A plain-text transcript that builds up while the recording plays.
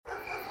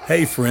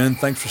Hey, friend,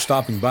 thanks for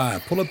stopping by.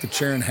 Pull up the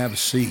chair and have a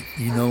seat.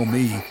 You know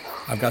me,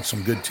 I've got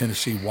some good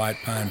Tennessee white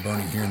pine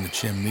burning here in the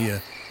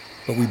chimney,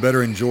 but we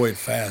better enjoy it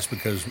fast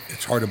because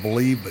it's hard to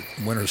believe, but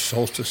winter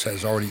solstice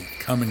has already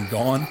come and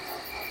gone,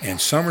 and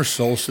summer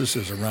solstice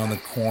is around the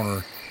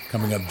corner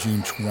coming up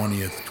June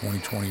 20th,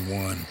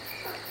 2021.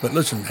 But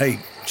listen, hey,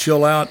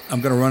 chill out.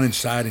 I'm going to run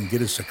inside and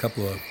get us a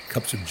couple of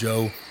cups of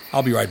Joe.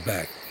 I'll be right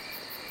back.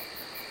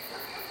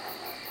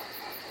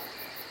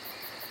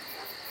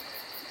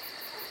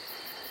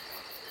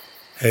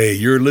 Hey,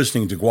 you're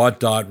listening to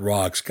Gwot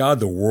Rocks,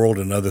 God, the World,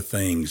 and Other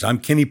Things. I'm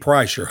Kenny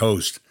Price, your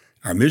host.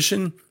 Our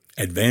mission?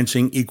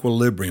 Advancing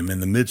equilibrium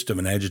in the midst of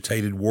an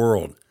agitated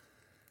world.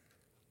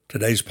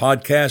 Today's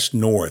podcast,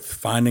 North,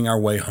 Finding Our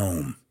Way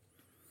Home.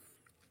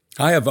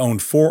 I have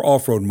owned 4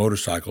 off-road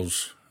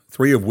motorcycles,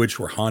 3 of which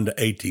were Honda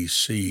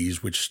ATCs,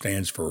 which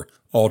stands for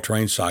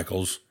all-terrain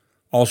cycles,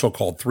 also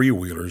called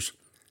three-wheelers,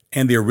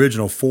 and the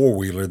original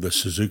four-wheeler, the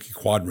Suzuki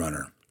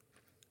Quadrunner.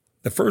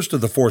 The first of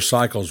the 4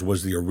 cycles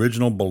was the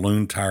original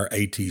balloon tire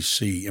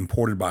ATC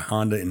imported by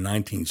Honda in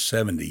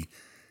 1970,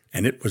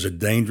 and it was a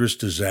dangerous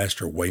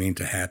disaster waiting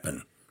to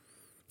happen.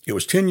 It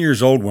was 10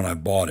 years old when I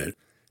bought it.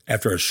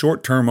 After a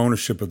short-term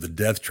ownership of the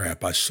Death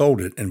Trap, I sold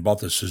it and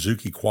bought the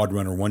Suzuki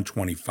Quadrunner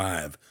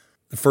 125,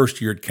 the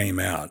first year it came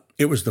out.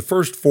 It was the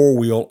first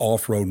 4-wheel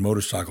off-road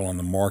motorcycle on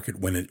the market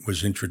when it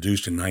was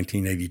introduced in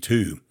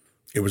 1982.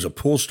 It was a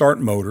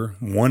pull-start motor,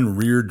 1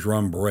 rear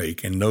drum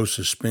brake, and no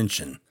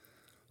suspension.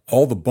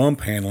 All the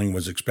bump handling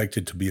was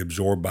expected to be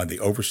absorbed by the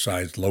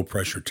oversized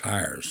low-pressure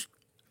tires.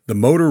 The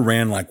motor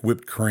ran like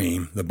whipped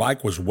cream. The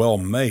bike was well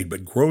made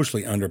but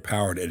grossly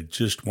underpowered at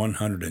just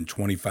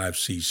 125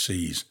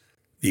 cc's,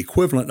 the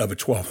equivalent of a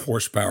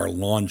 12-horsepower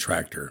lawn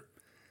tractor.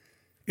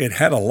 It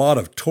had a lot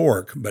of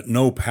torque but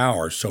no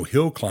power, so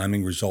hill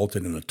climbing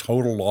resulted in a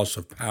total loss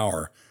of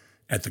power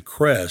at the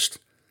crest,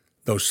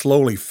 though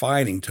slowly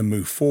fighting to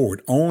move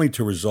forward, only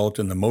to result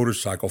in the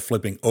motorcycle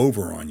flipping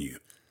over on you,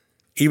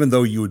 even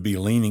though you would be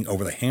leaning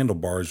over the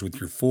handlebars with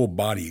your full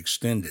body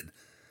extended,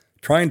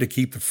 trying to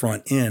keep the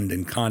front end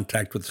in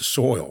contact with the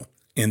soil.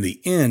 In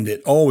the end,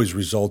 it always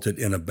resulted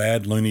in a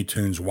bad Looney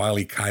Tunes Wile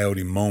E.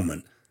 Coyote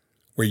moment,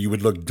 where you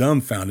would look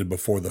dumbfounded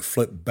before the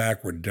flip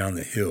backward down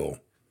the hill.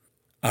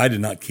 I did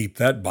not keep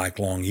that bike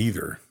long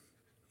either.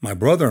 My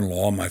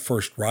brother-in-law, my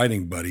first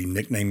riding buddy,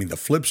 nicknamed me the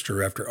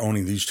Flipster after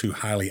owning these 2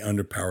 highly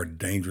underpowered,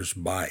 dangerous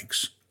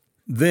bikes.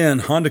 Then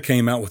Honda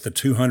came out with the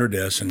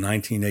 200S in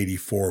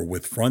 1984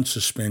 with front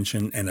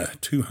suspension and a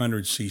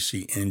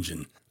 200cc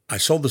engine. I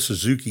sold the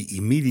Suzuki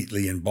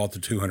immediately and bought the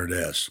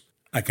 200S.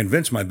 I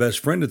convinced my best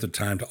friend at the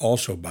time to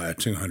also buy a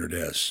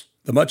 200S.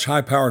 The much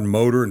high-powered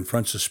motor and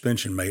front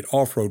suspension made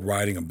off-road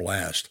riding a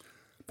blast.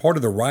 Part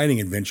of the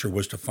riding adventure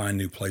was to find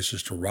new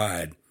places to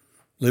ride.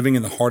 Living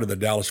in the heart of the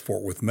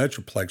Dallas-Fort Worth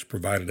Metroplex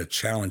provided a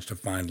challenge to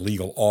find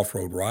legal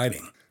off-road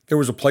riding. There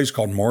was a place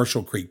called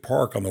Marshall Creek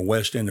Park on the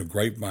west end of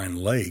Grapevine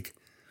Lake,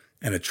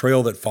 and a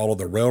trail that followed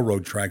the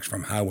railroad tracks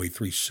from Highway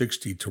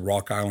 360 to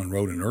Rock Island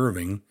Road in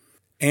Irving,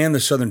 and the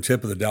southern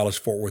tip of the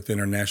Dallas-Fort Worth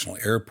International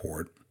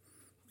Airport.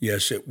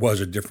 Yes, it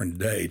was a different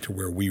day to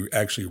where we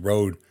actually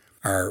rode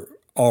our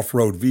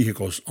off-road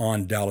vehicles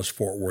on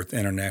Dallas-Fort Worth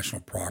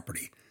International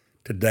property.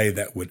 Today,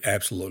 that would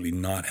absolutely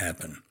not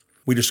happen.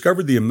 We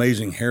discovered the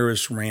amazing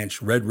Harris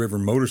Ranch Red River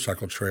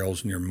motorcycle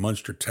trails near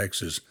Munster,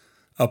 Texas,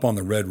 up on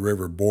the Red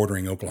River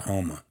bordering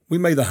Oklahoma. We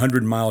made the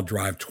 100-mile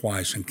drive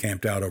twice and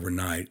camped out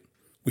overnight.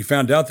 We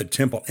found out that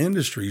Temple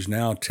Industries,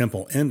 now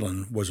Temple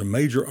Inland, was a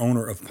major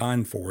owner of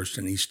pine forest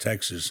in East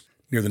Texas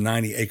near the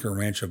 90-acre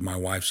ranch of my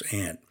wife's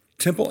aunt.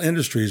 Temple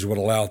Industries would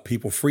allow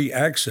people free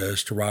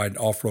access to ride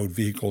off-road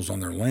vehicles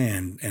on their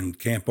land and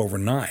camp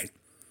overnight.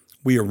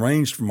 We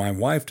arranged for my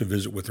wife to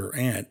visit with her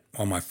aunt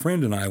while my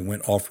friend and I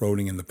went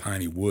off-roading in the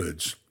piney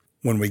woods.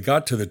 When we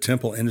got to the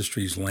Temple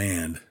Industries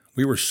land,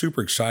 we were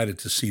super excited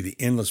to see the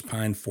endless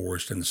pine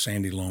forest and the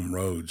sandy loam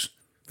roads.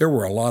 There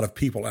were a lot of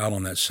people out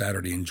on that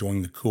Saturday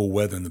enjoying the cool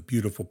weather in the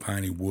beautiful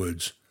piney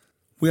woods.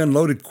 We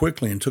unloaded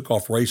quickly and took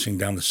off racing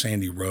down the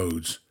sandy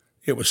roads.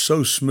 It was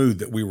so smooth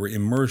that we were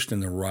immersed in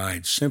the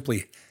ride,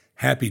 simply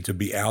happy to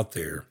be out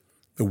there.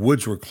 The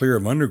woods were clear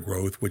of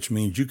undergrowth, which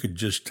means you could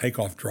just take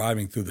off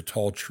driving through the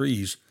tall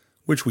trees,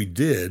 which we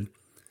did,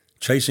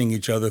 chasing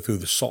each other through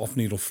the soft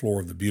needle floor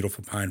of the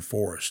beautiful pine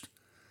forest.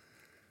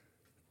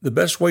 The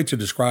best way to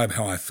describe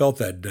how I felt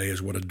that day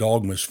is what a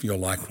dog must feel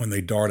like when they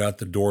dart out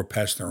the door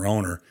past their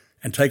owner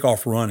and take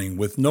off running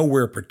with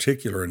nowhere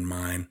particular in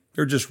mind.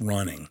 They're just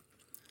running.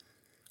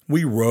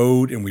 We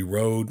rode and we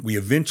rode. We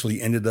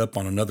eventually ended up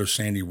on another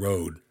sandy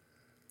road.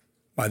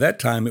 By that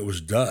time, it was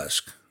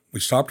dusk. We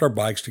stopped our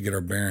bikes to get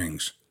our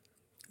bearings.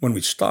 When we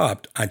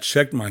stopped, I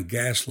checked my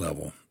gas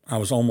level. I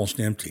was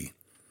almost empty.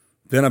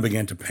 Then I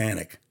began to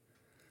panic.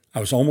 I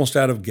was almost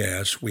out of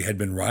gas. We had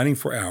been riding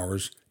for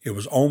hours. It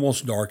was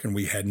almost dark and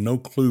we had no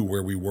clue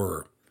where we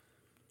were.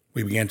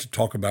 We began to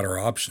talk about our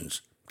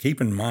options. Keep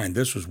in mind,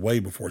 this was way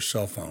before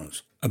cell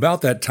phones.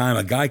 About that time,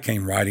 a guy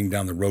came riding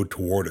down the road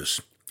toward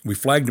us. We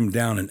flagged him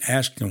down and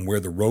asked him where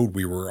the road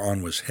we were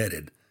on was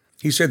headed.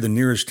 He said the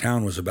nearest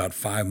town was about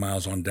 5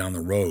 miles on down the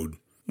road.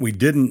 We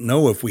didn't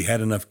know if we had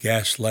enough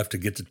gas left to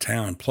get to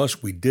town,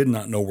 plus we did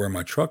not know where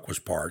my truck was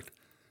parked.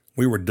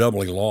 We were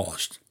doubly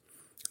lost.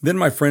 Then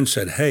my friend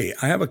said, "Hey,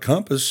 I have a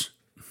compass."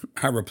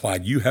 I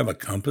replied, "You have a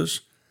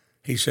compass?"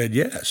 He said,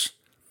 "Yes."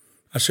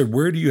 I said,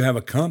 "Where do you have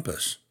a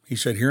compass?" He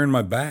said, "Here in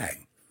my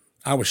bag."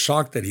 I was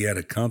shocked that he had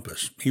a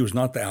compass. He was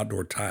not the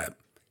outdoor type.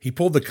 He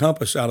pulled the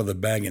compass out of the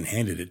bag and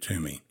handed it to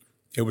me.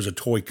 It was a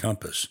toy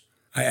compass.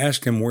 I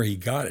asked him where he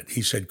got it.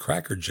 He said,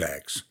 "Cracker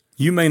Jacks."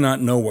 You may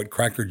not know what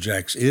Cracker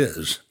Jacks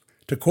is.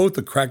 To quote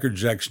the Cracker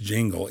Jacks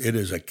jingle, it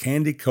is a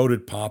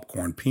candy-coated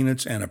popcorn,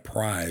 peanuts, and a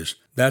prize.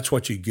 That's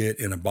what you get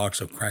in a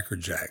box of Cracker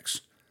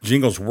Jacks.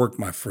 Jingles work,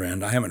 my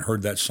friend. I haven't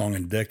heard that song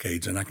in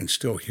decades, and I can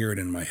still hear it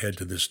in my head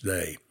to this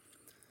day.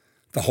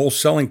 The whole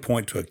selling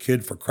point to a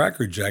kid for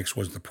Cracker Jacks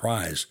was the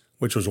prize,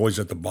 which was always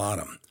at the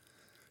bottom.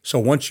 So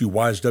once you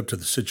wised up to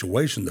the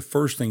situation, the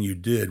first thing you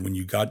did when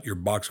you got your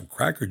box of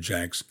Cracker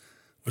Jacks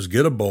was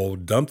get a bowl,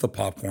 dump the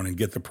popcorn, and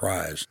get the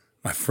prize.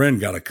 My friend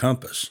got a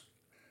compass.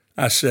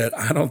 I said,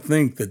 "I don't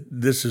think that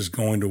this is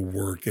going to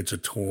work. It's a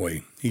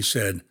toy." He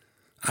said,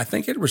 "I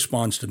think it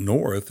responds to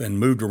north," and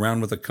moved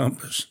around with a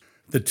compass.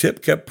 The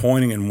tip kept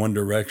pointing in one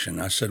direction.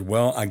 I said,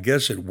 "Well, I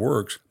guess it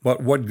works,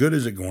 but what good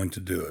is it going to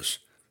do us?"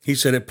 He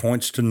said, "It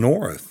points to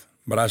north."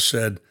 But I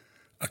said,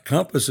 "A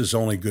compass is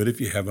only good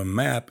if you have a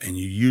map and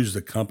you use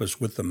the compass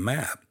with the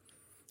map."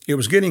 It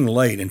was getting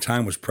late and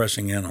time was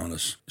pressing in on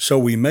us. So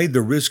we made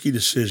the risky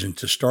decision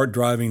to start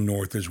driving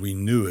north as we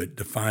knew it,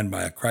 defined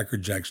by a Cracker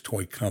Jacks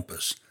toy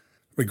compass.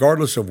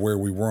 Regardless of where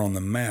we were on the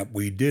map,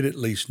 we did at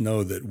least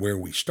know that where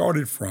we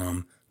started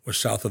from was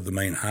south of the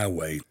main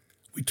highway.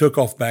 We took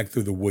off back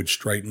through the woods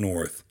straight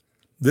north.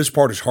 This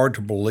part is hard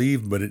to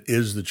believe, but it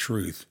is the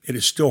truth. It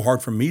is still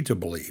hard for me to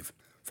believe.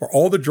 For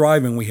all the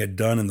driving we had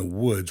done in the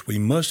woods, we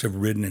must have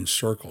ridden in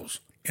circles.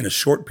 In a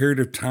short period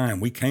of time,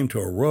 we came to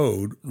a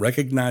road,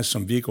 recognized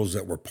some vehicles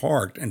that were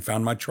parked, and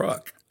found my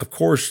truck. Of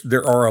course,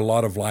 there are a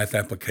lot of life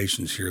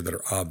applications here that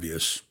are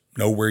obvious.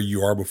 Know where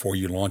you are before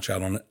you launch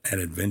out on an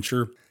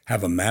adventure.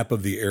 Have a map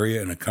of the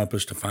area and a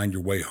compass to find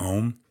your way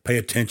home. Pay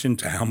attention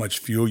to how much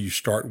fuel you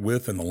start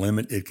with and the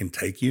limit it can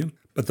take you.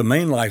 But the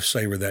main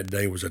lifesaver that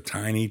day was a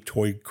tiny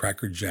toy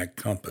Cracker Jack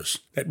compass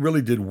that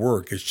really did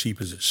work, as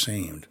cheap as it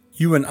seemed.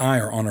 You and I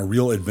are on a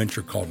real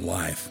adventure called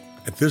life.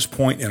 At this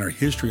point in our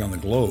history on the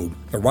globe,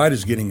 the ride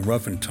is getting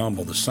rough and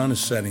tumble, the sun is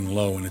setting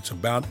low, and it's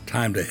about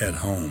time to head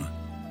home.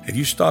 Have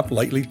you stopped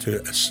lately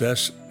to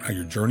assess how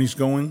your journey's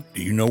going?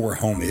 Do you know where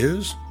home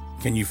is?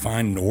 Can you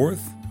find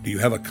north? Do you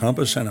have a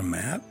compass and a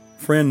map?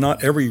 Friend,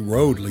 not every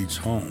road leads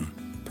home.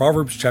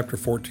 Proverbs chapter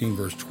 14,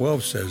 verse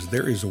 12 says,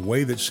 "There is a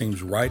way that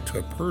seems right to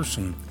a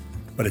person,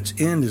 but its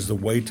end is the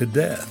way to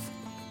death."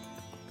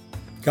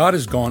 God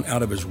has gone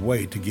out of his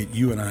way to get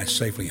you and I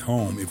safely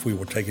home if we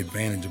will take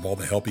advantage of all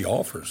the help he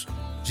offers.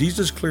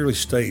 Jesus clearly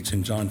states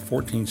in John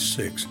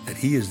 14:6 that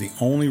he is the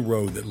only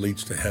road that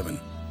leads to heaven,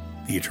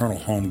 the eternal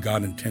home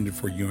God intended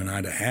for you and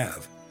I to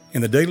have.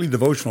 In the Daily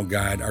Devotional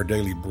Guide, our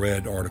Daily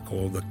Bread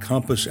article, The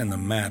Compass and the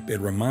Map, it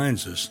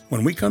reminds us,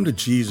 when we come to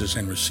Jesus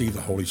and receive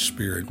the Holy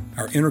Spirit,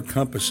 our inner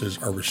compasses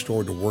are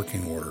restored to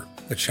working order.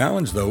 The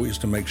challenge, though, is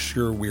to make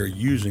sure we are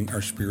using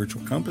our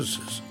spiritual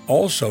compasses.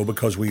 Also,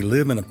 because we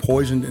live in a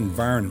poisoned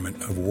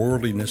environment of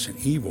worldliness and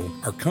evil,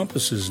 our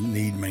compasses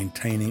need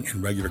maintaining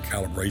and regular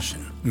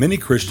calibration. Many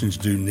Christians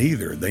do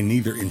neither. They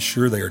neither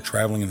ensure they are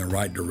traveling in the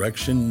right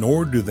direction,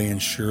 nor do they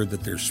ensure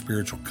that their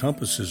spiritual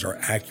compasses are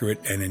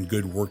accurate and in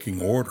good working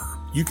order.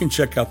 You can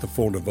check out the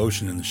full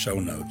devotion in the show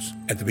notes.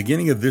 At the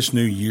beginning of this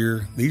new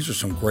year, these are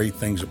some great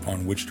things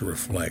upon which to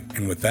reflect.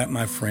 And with that,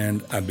 my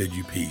friend, I bid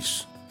you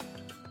peace.